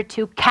 Peter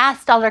to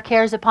cast all our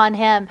cares upon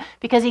him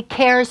because he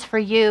cares for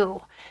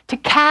you. To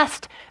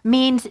cast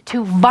means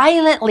to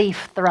violently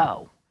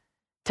throw,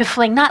 to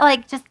fling, not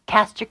like just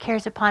cast your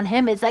cares upon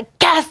him. It's like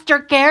cast your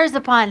cares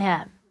upon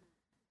him.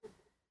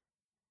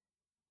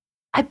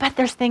 I bet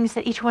there's things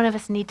that each one of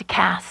us need to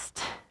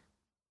cast.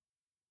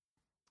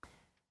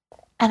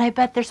 And I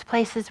bet there's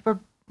places where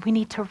we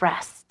need to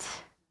rest.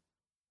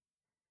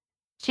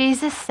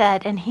 Jesus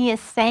said, and he is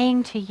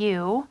saying to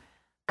you,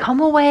 come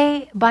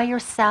away by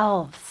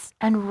yourselves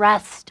and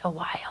rest a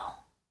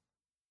while.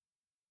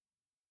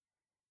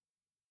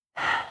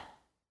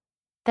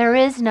 There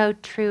is no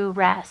true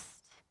rest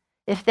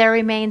if there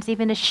remains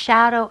even a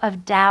shadow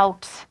of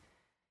doubt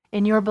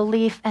in your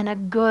belief in a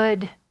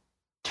good,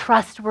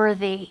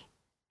 trustworthy,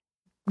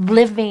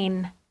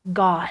 living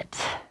God.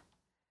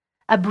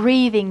 A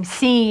breathing,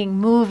 seeing,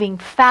 moving,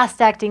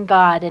 fast-acting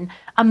God, and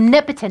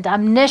omnipotent,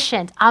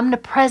 omniscient,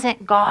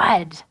 omnipresent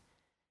God.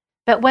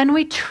 But when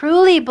we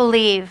truly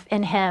believe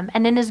in him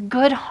and in his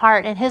good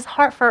heart and his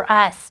heart for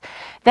us,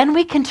 then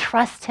we can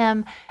trust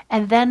him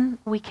and then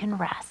we can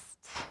rest.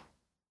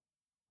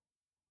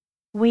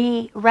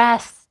 We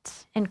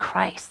rest in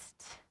Christ.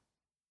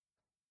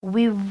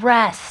 We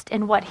rest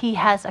in what he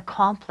has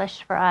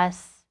accomplished for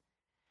us.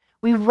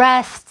 We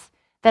rest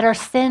that our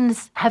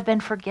sins have been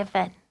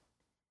forgiven.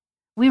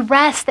 We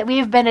rest that we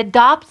have been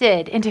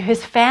adopted into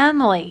his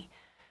family.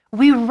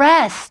 We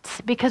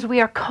rest because we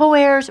are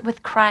co-heirs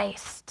with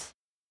Christ.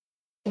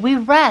 We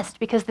rest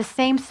because the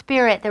same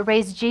Spirit that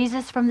raised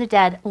Jesus from the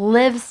dead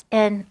lives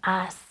in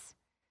us.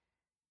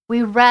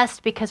 We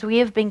rest because we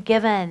have been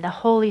given the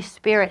Holy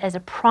Spirit as a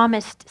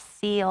promised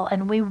seal.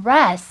 And we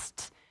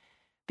rest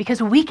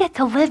because we get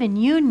to live in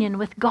union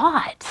with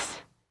God.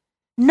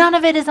 None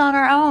of it is on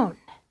our own.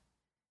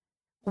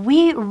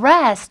 We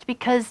rest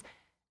because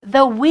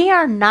though we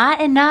are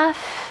not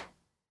enough,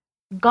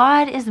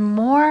 God is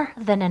more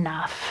than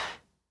enough.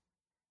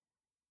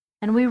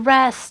 And we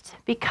rest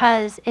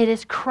because it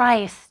is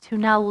Christ who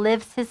now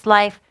lives his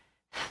life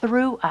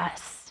through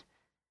us.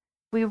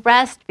 We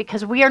rest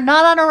because we are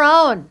not on our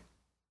own.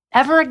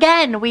 Ever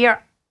again,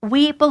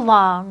 we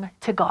belong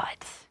to God.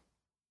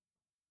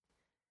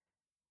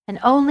 And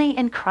only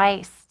in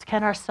Christ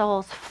can our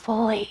souls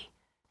fully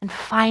and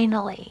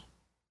finally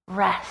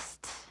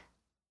rest.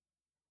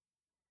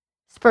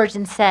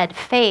 Spurgeon said,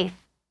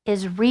 faith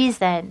is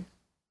reason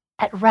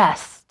at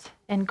rest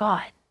in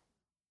God.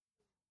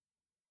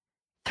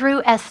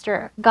 through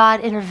Esther, God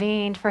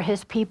intervened for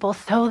his people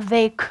so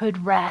they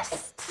could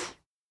rest.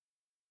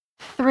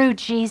 Through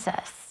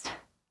Jesus,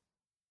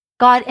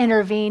 God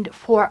intervened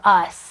for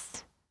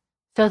us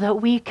so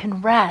that we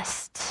can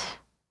rest.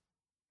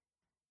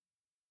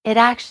 It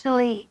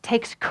actually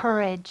takes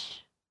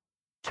courage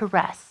to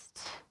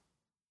rest.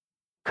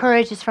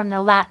 Courage is from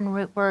the Latin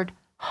root word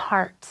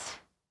heart.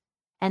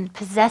 And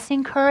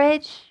possessing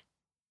courage,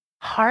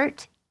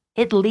 heart,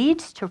 it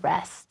leads to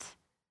rest.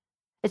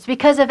 It's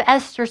because of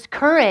Esther's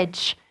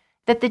courage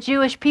that the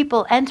Jewish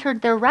people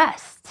entered their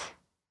rest.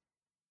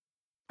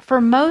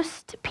 For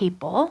most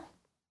people,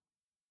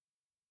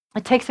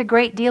 it takes a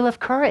great deal of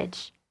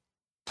courage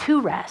to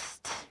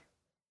rest,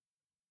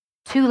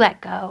 to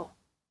let go,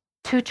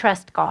 to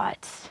trust God.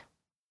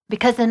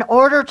 Because in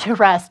order to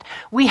rest,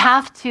 we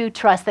have to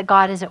trust that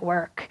God is at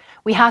work.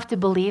 We have to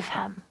believe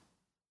him.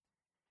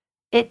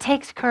 It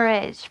takes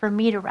courage for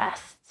me to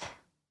rest.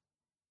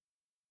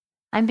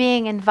 I'm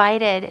being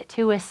invited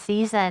to a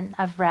season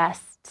of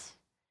rest.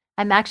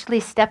 I'm actually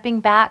stepping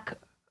back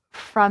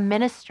from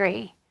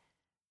ministry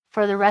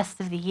for the rest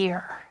of the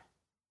year.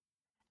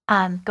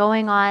 I'm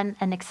going on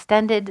an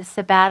extended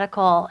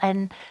sabbatical,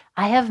 and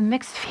I have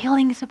mixed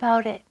feelings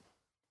about it.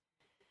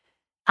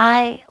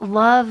 I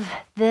love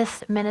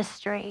this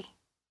ministry,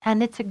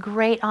 and it's a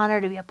great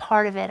honor to be a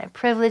part of it. I'm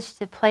privileged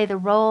to play the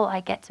role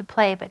I get to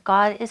play, but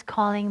God is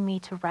calling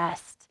me to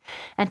rest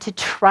and to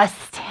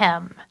trust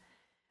him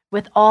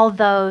with all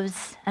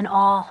those and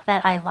all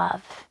that I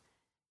love.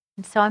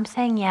 And so I'm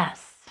saying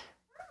yes.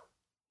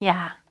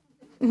 Yeah,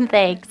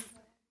 thanks.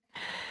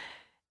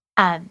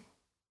 But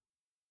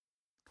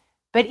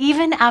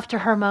even after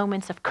her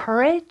moments of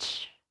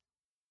courage,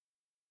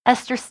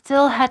 Esther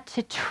still had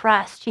to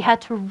trust. She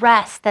had to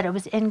rest that it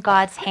was in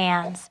God's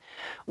hands.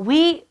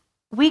 We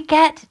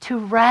get to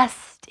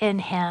rest in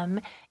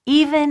him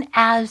even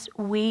as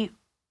we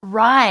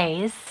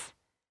rise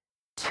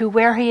to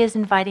where he is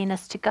inviting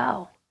us to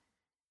go.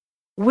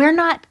 We're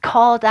not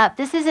called up.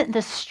 This isn't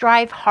the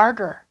strive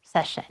harder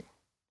session.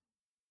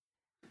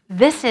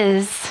 This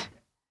is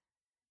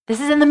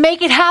in the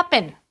make it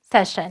happen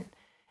session.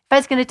 If I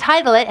was going to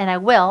title it, and I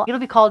will, it'll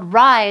be called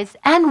Rise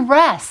and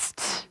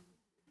Rest.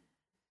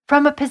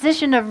 From a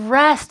position of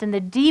rest in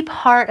the deep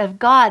heart of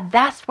God,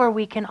 that's where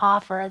we can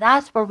offer.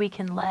 That's where we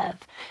can live.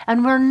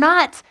 And we're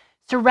not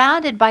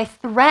surrounded by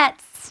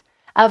threats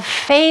of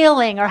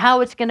failing or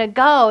how it's going to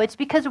go. It's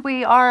because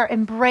we are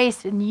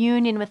embraced in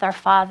union with our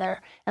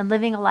Father and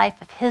living a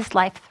life of his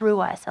life through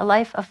us, a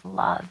life of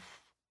love.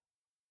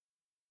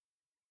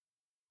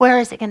 Where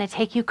is it going to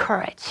take you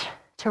courage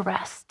to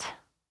rest?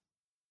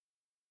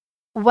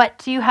 What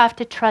do you have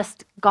to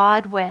trust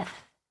God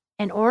with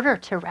in order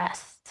to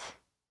rest?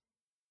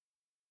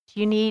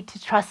 Do you need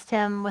to trust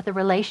him with a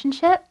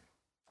relationship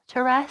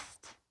to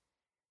rest?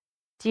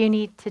 Do you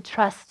need to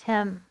trust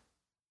him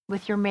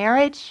with your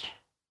marriage?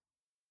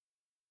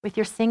 With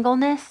your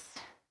singleness?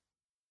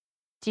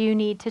 Do you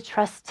need to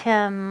trust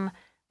him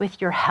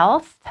with your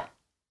health?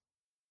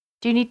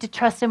 Do you need to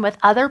trust him with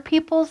other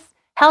people's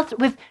health?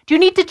 Do you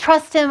need to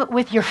trust him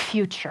with your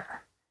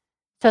future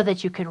so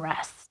that you can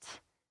rest?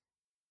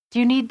 Do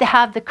you need to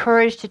have the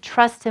courage to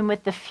trust him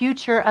with the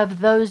future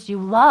of those you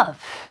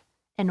love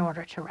in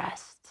order to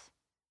rest?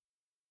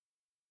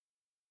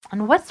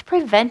 And what's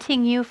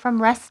preventing you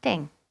from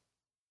resting?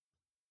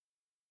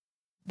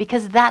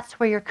 Because that's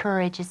where your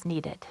courage is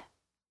needed.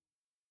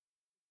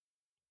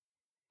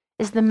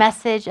 Is the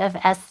message of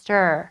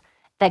Esther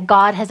that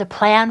God has a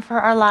plan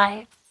for our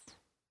lives?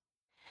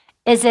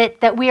 Is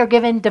it that we are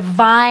given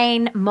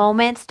divine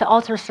moments to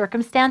alter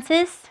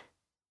circumstances?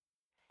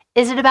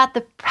 Is it about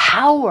the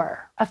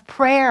power of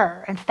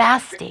prayer and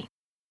fasting?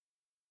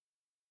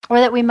 Or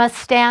that we must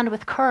stand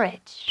with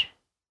courage?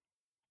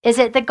 Is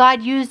it that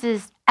God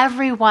uses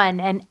everyone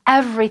and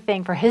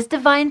everything for his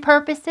divine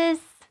purposes?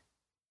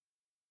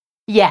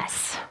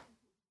 Yes.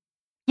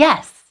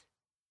 Yes.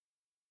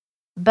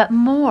 But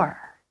more.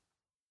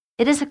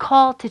 It is a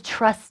call to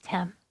trust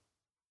him,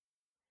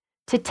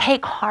 to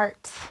take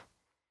heart,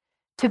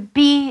 to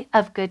be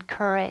of good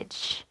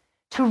courage,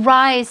 to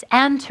rise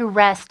and to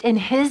rest in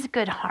his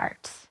good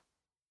heart.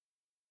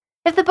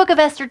 If the book of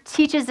Esther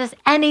teaches us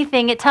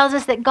anything, it tells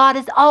us that God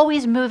is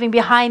always moving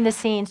behind the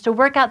scenes to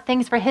work out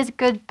things for his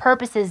good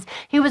purposes.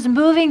 He was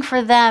moving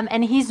for them,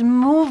 and he's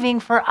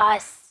moving for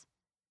us.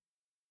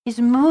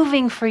 He's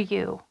moving for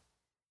you,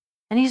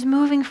 and he's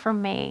moving for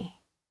me.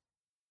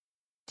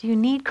 Do you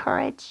need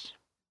courage?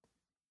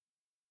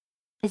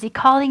 Is he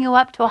calling you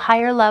up to a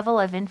higher level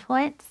of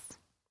influence?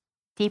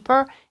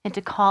 Deeper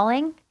into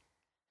calling?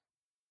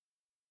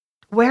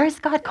 Where is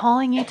God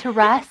calling you to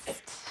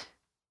rest?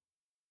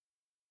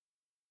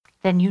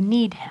 Then you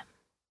need him.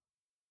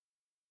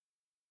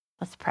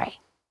 Let's pray.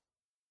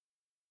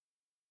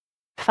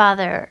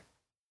 Father,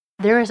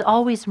 there is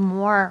always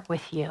more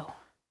with you.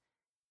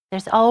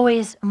 There's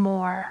always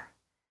more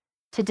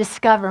to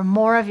discover,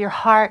 more of your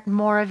heart,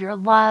 more of your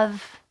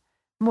love,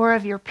 more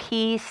of your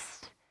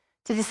peace,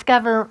 to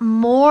discover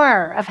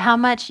more of how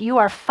much you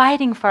are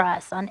fighting for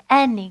us on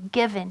any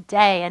given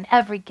day and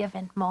every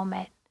given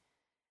moment.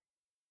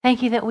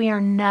 Thank you that we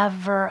are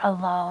never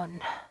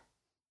alone.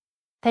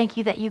 Thank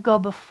you that you go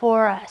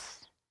before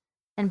us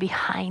and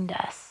behind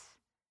us,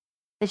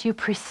 that you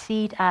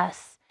precede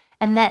us,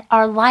 and that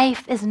our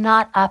life is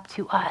not up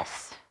to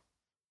us.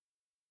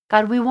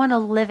 God, we want to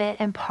live it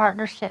in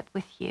partnership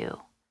with you.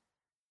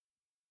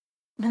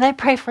 And I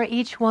pray for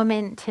each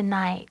woman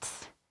tonight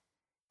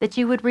that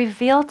you would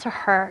reveal to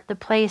her the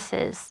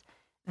places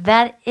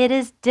that it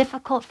is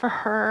difficult for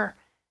her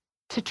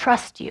to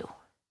trust you,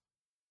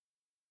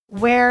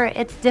 where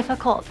it's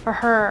difficult for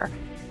her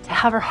to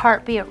have her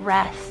heart be at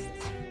rest.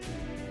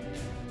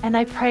 And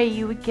I pray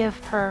you would give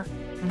her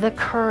the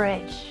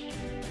courage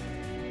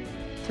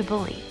to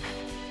believe.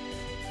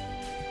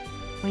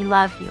 We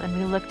love you and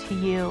we look to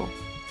you,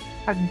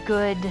 our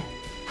good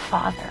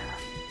Father.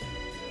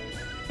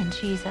 In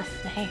Jesus'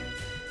 name.